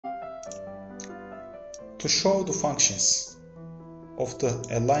To show the functions of the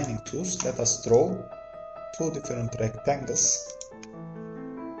aligning tools, let us draw two different rectangles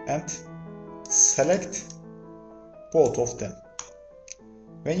and select both of them.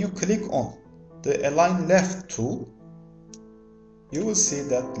 When you click on the Align Left tool, you will see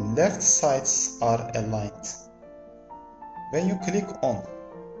that left sides are aligned. When you click on,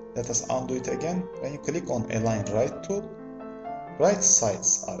 let us undo it again, when you click on Align Right tool, right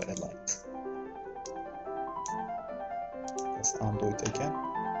sides are aligned. Let's undo it again.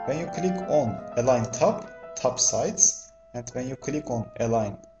 When you click on Align top sides, and when you click on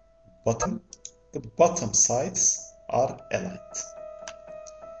Align Bottom, the bottom sides are aligned.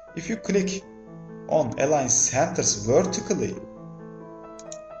 If you click on Align Centers vertically,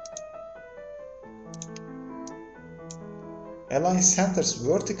 Align Centers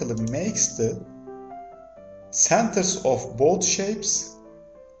vertically makes the centers of both shapes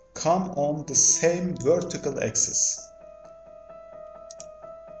come on the same vertical axis.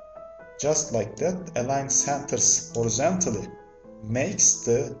 Just like that, Align Centers horizontally makes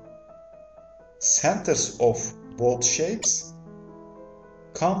the centers of both shapes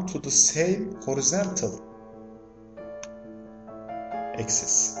come to the same horizontal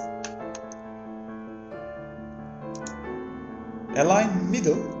axis. Align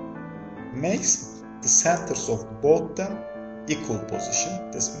Middle makes the centers of both them equal position.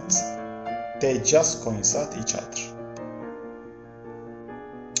 This means they just coincide each other.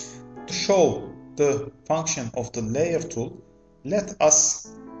 To show the function of the layer tool, let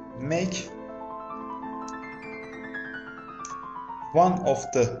us make one of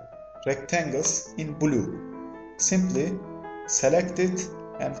the rectangles in blue. Simply select it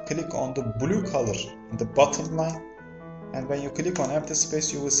and click on the blue color in the bottom line, and when you click on empty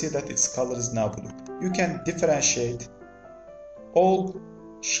space, you will see that its color is now blue. You can differentiate all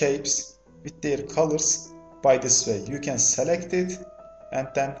shapes with their colors by this way. You can select it and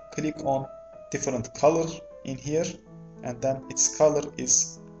then click on different color in here, and then its color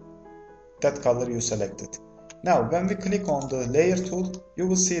is that color you selected. Now when we click on the layer tool, you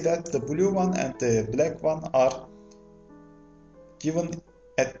will see that the blue one and the black one are given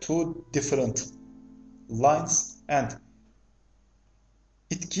at two different lines, and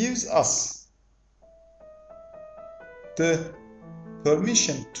it gives us the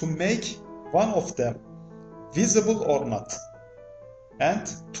permission to make one of them visible or not,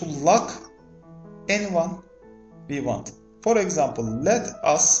 and to lock anyone we want. For example, let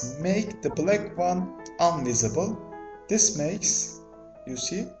us make the black one invisible. This makes, you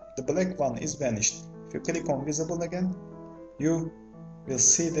see, the black one is vanished. If you click on visible again, you will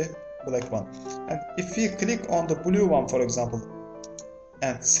see the black one. And if we click on the blue one, for example,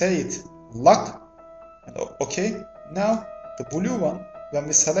 and say it lock, and okay, now the blue one, when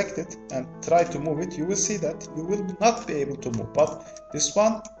we select it and try to move it, you will see that you will not be able to move. But this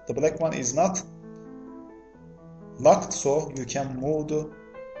one, the black one, is not locked, so you can move the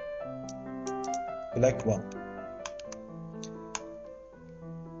black one.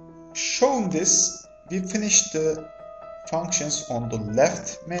 Showing this, we finished the functions on the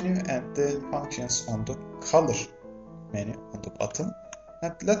left menu and the functions on the color menu on the bottom.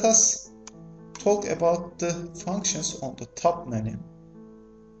 And let us talk about the functions on the top menu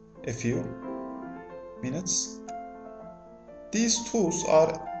a few minutes. These tools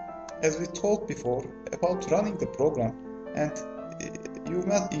are, as we told before, about running the program, and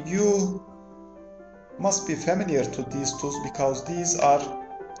you must be familiar to these tools, because these are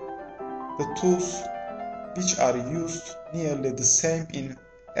the tools which are used nearly the same in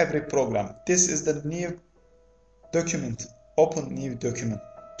every program. This is the new document, open new document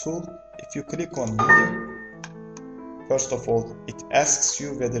tool. If you click on new, first of all, it asks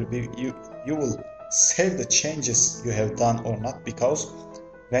you whether you will save the changes you have done or not, because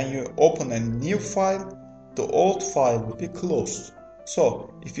when you open a new file, the old file will be closed.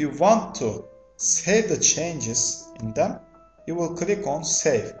 So if you want to save the changes in them, you will click on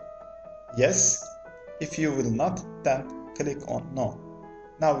save. Yes. If you will not, then click on no.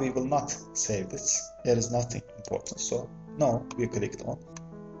 Now we will not save this. There is nothing important. So no, we clicked on.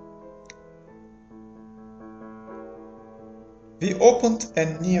 We opened a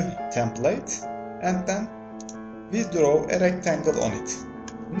new template and then we draw a rectangle on it.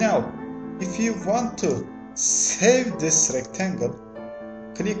 Now, if you want to save this rectangle,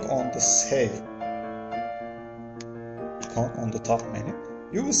 click on the save icon on the top menu.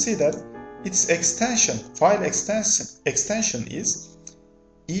 You will see that its extension, file extension is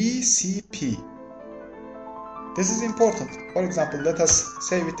ECP. This is important. For example, let us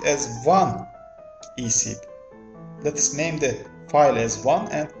save it as 1 ECP. Let us name the file as 1,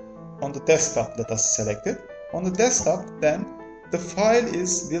 and on the desktop, let us select it. On the desktop, then the file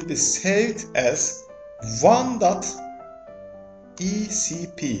will be saved as 1.ecp.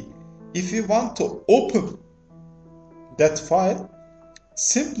 If you want to open that file,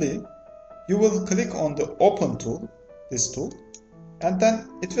 simply you will click on the open tool, this tool, and then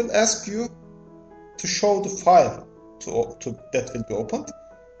it will ask you to show the file that will be opened,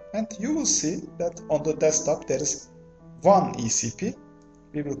 and you will see that on the desktop there is one ECP.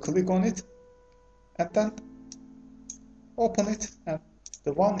 We will click on it and then open it, and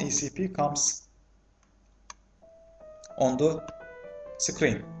the one ECP comes on the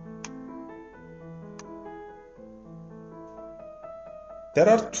screen. There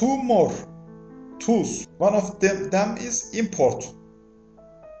are two more tools. One of them is import.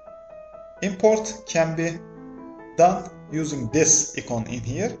 Import can be done using this icon in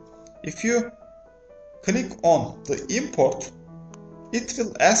here. If you click on the import, it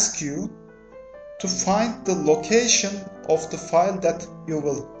will ask you to find the location of the file that you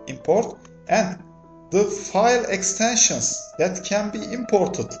will import, and the file extensions that can be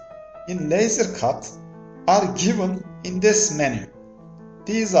imported in LaserCut are given in this menu.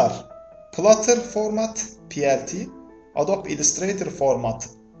 These are Plotter format PLT, Adobe Illustrator format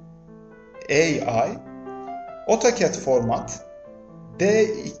AI, AutoCAD format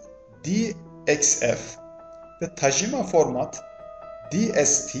DXF, the Tajima format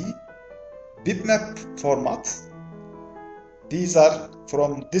DST, bitmap format. These are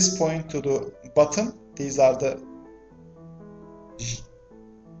from this point to the bottom. These are the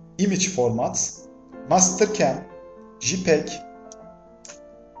image formats. Mastercam, JPEG,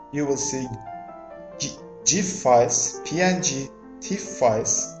 you will see GIF files, PNG, TIFF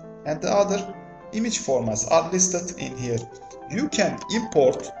files, and the other image formats are listed in here. You can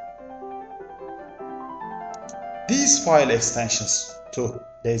import these file extensions to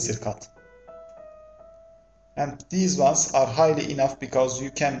LaserCut, and these ones are highly enough because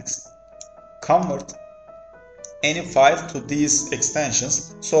you can convert any file to these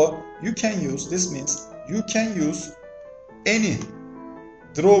extensions. So you can use, this means you can use any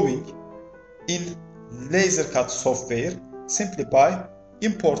drawing in LaserCut software simply by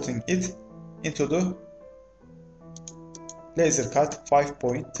importing it into the LaserCut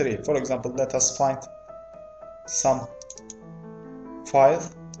 5.3. For example, let us find some file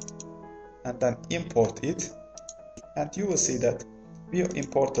and then import it, and you will see that we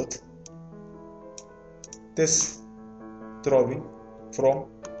imported this drawing from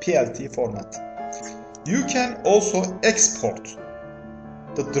PLT format. You can also export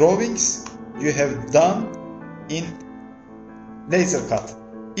the drawings you have done in LaserCut.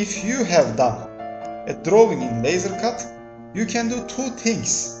 If you have done a drawing in LaserCut, you can do two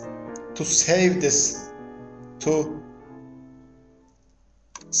things to save this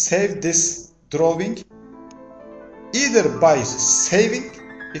drawing. Either by saving,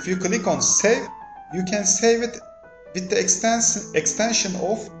 if you click on save, you can save it with the extension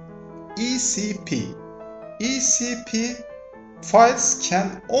of ECP. ECP files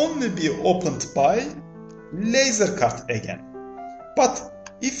can only be opened by LaserCut again. But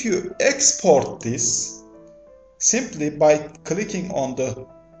if you export this simply by clicking on the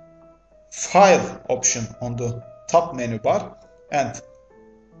file option on the top menu bar and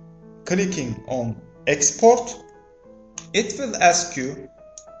clicking on export, it will ask you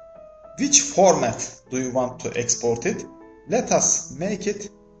which format do you want to export it. Let us make it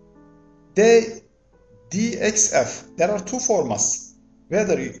DXF. There are two formats,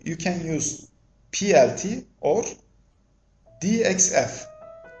 whether you can use PLT or DXF.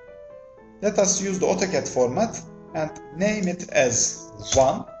 Let us use the AutoCAD format and name it as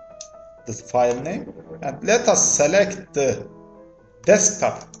 1, the file name, and let us select the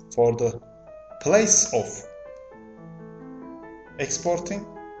desktop for the place of exporting.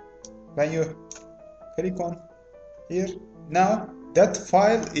 When you click on here, now that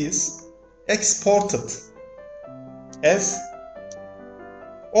file is exported as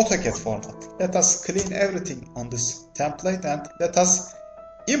AutoCAD format. Let us clean everything on this template and let us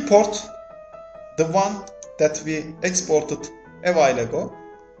import the one that we exported a while ago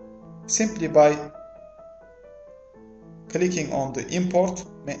simply by clicking on the import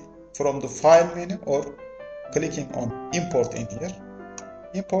from the file menu or clicking on import in here.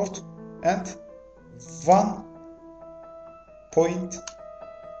 Import and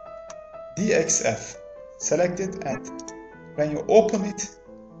 1.dxf. Select it, and when you open it,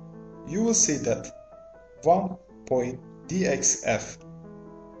 you will see that 1.dxf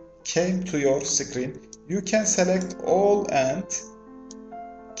came to your screen. You can select all and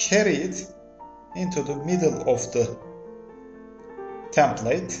carry it into the middle of the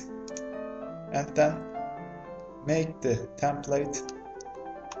template and then make the template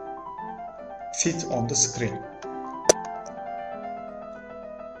fit on the screen.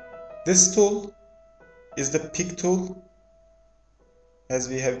 This tool is the pick tool, as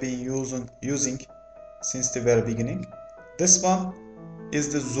we have been using since the very beginning. This one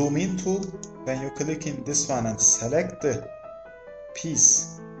is the zoom in tool. When you click in this one and select the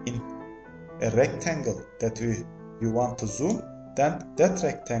piece in a rectangle that you want to zoom, then that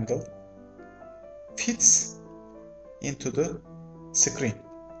rectangle fits into the screen.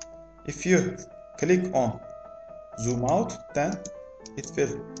 If you click on zoom out, then it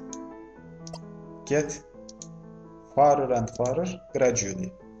will get farther and farther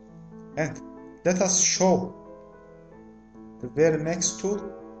gradually. And let us show the very next tool.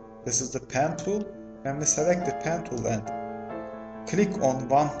 This is the pen tool. When we select the pen tool and click on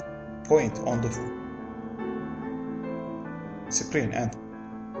one point on the screen and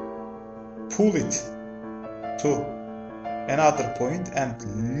pull it to another point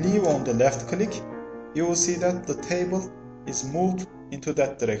and leave on the left click, you will see that the table is moved into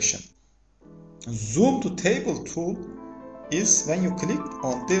that direction. Zoom to table tool is when you click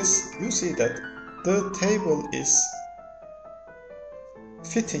on this, you see that the table is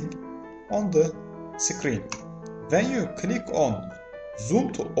fitting on the screen. When you click on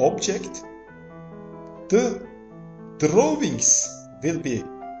zoom to object, the drawings will be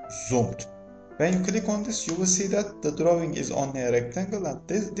zoomed. When you click on this, you will see that the drawing is on a rectangle, and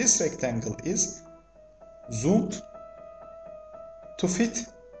this rectangle is zoomed to fit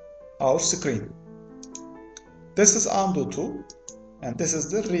our screen. This is undo tool, and this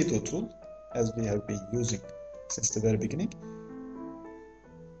is the redo tool, as we have been using since the very beginning.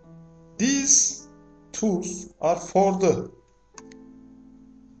 These tools are for the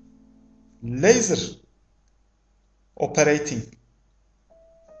laser operating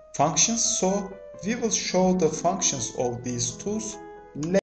functions, so we will show the functions of these tools later.